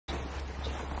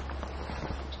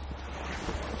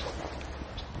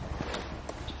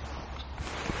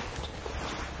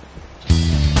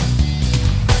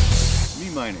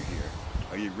meMiner here.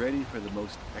 Are you ready for the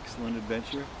most excellent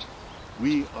adventure?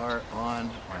 We are on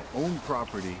our own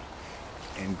property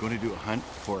and going to do a hunt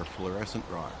for fluorescent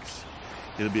rocks.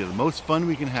 It'll be the most fun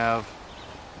we can have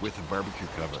with a barbecue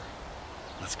cover.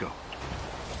 Let's go.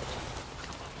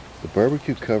 The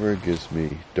barbecue cover gives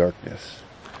me darkness,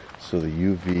 so the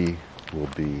UV will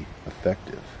be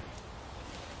effective.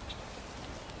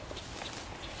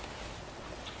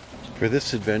 For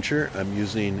this adventure, I'm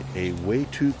using a way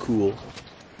too cool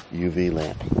UV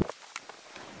lamp.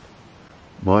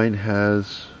 Mine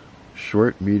has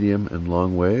short, medium, and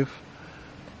long wave,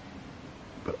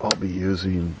 but I'll be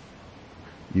using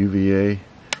UVA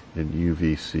and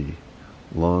UVC,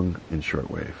 long and short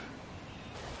wave.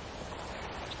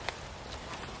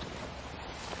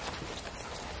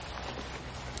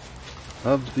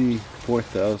 Of the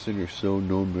 4,000 or so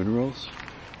known minerals,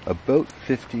 about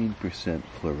 15%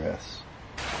 fluoresce,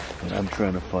 and I'm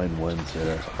trying to find ones that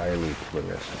are highly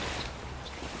fluorescent.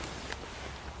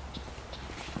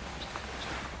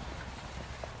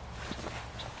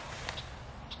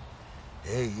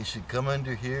 Hey, you should come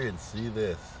under here and see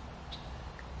this.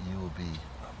 You will be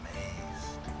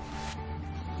amazed.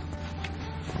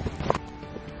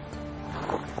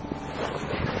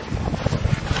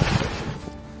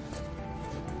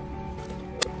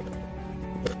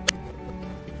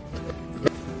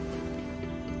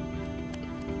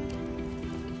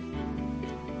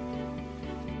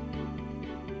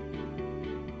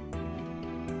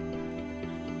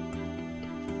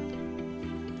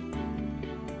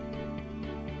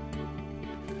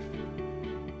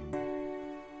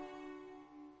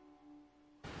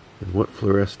 And what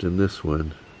fluoresced in this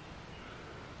one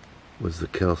was the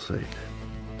calcite.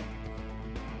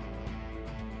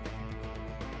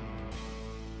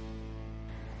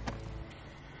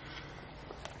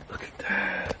 Look at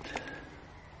that.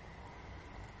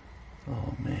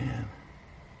 Oh man.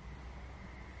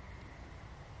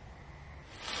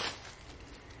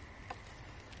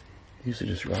 These are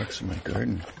just rocks in my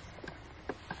garden.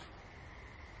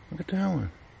 Look at that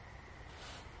one.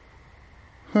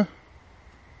 Huh.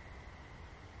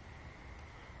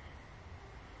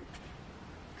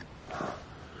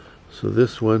 So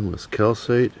this one was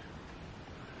calcite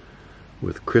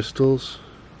with crystals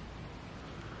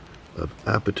of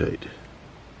apatite,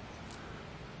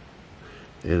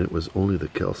 and it was only the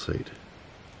calcite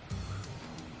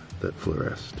that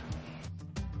fluoresced.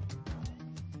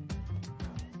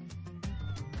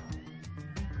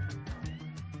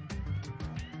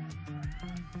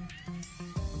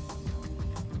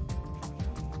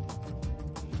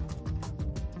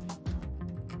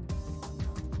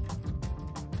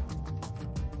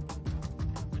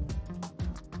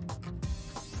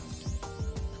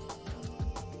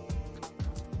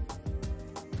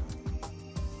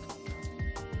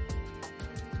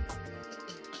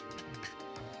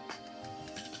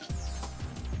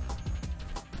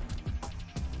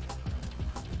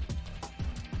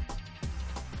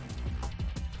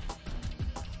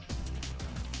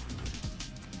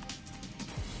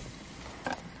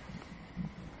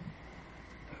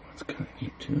 Kind of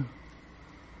neat too.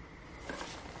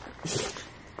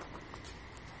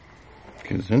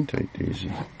 Gesundheit,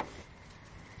 Daisy.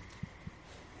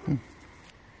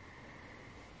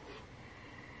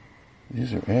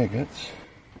 These are agates.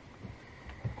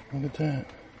 Look at that.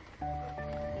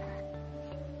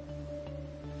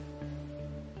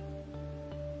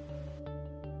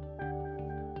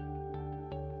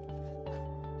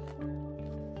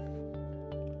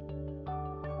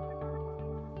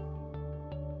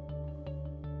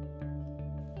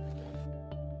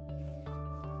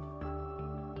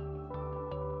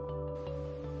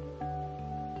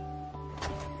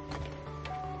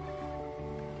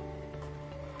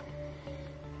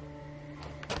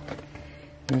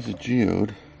 There's a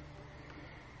geode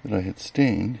that I had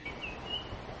stained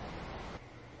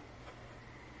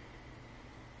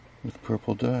with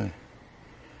purple dye.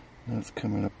 Now it's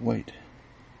coming up white.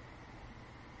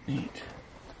 Neat.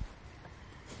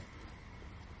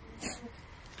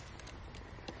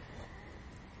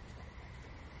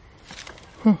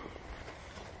 Huh.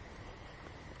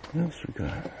 What else we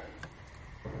got?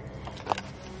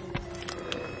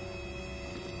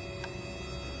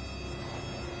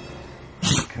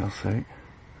 Calcite.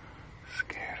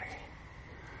 Scary.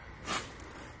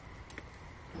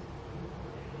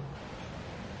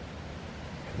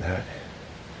 And that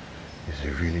is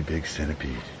a really big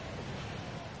centipede.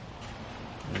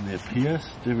 And the pièce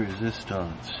de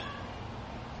résistance.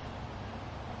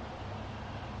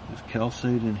 There's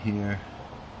calcite in here,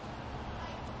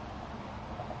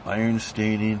 iron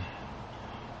staining,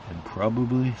 and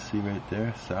probably, see right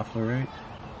there, sapphirite.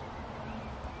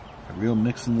 A real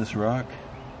mix in this rock.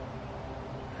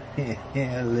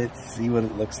 Yeah, let's see what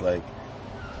it looks like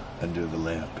under the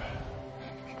lamp.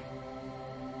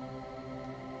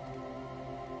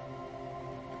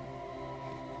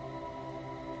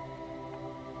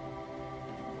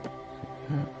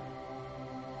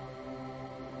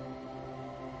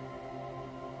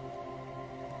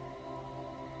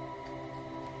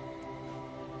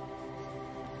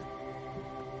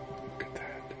 Look at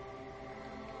that.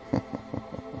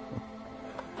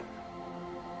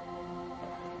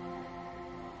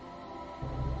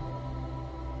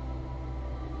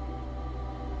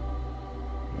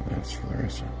 That's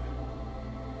fluorescent.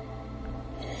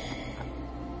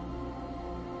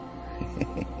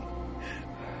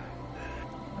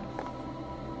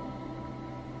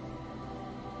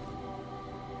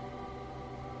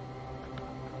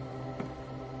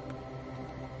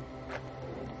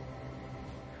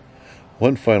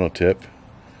 One final tip.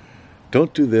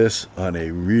 Don't do this on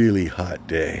a really hot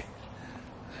day.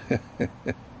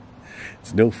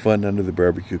 It's no fun under the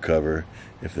barbecue cover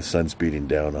if the sun's beating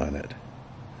down on it.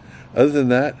 Other than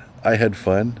that, I had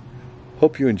fun.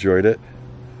 Hope you enjoyed it.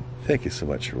 Thank you so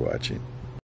much for watching.